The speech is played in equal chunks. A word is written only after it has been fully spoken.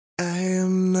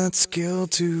that skill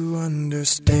to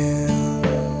understand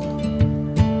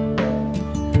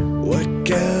what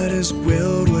God has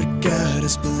willed, what God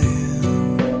has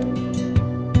planned.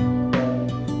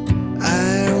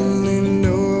 I only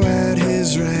know at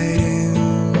His right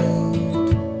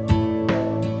hand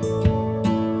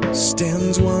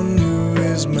stands one who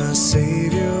is my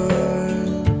Savior.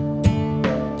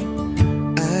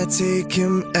 I take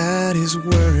Him at His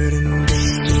word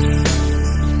indeed.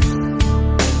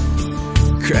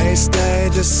 Christ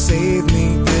died to save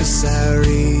me, this I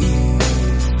read,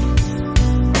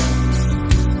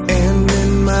 and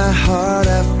in my heart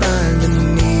I find the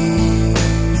need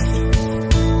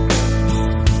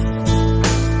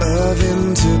of Him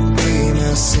to be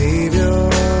my Savior,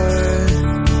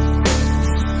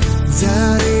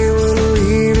 that He will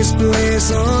leave His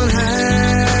place on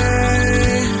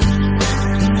high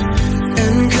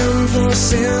and come for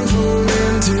sinful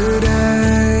men to die.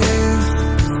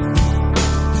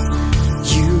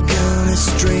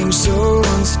 Strange, so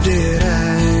once did I,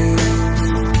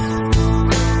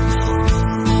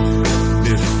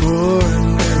 before I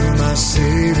knew my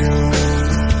Savior.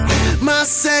 My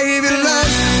Savior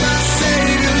loves, my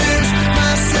Savior lives,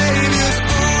 my Savior's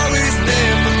always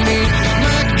there for me.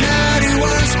 My God He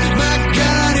was, my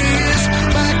God He is,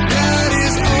 my God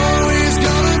is always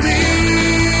gonna be.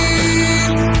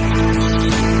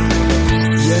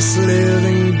 Yes,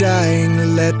 living, dying,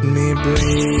 let me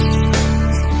breathe.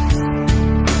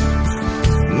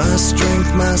 My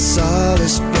strength, my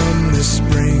solace from the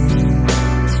spring,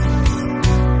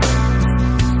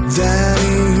 that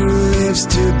He who lives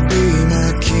to be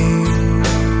my King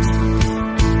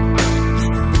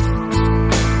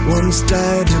once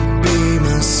died to be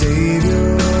my Savior,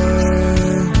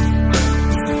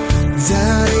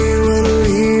 that He will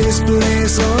leave His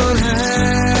place on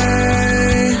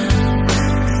high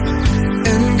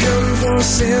and come for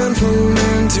sinful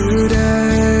men to die.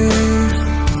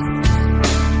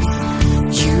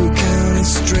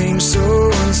 Strange, so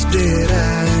once did I,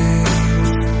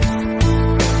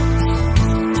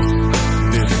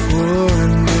 before I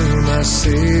knew my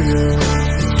Savior.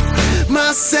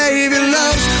 My Savior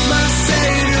loves, my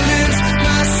Savior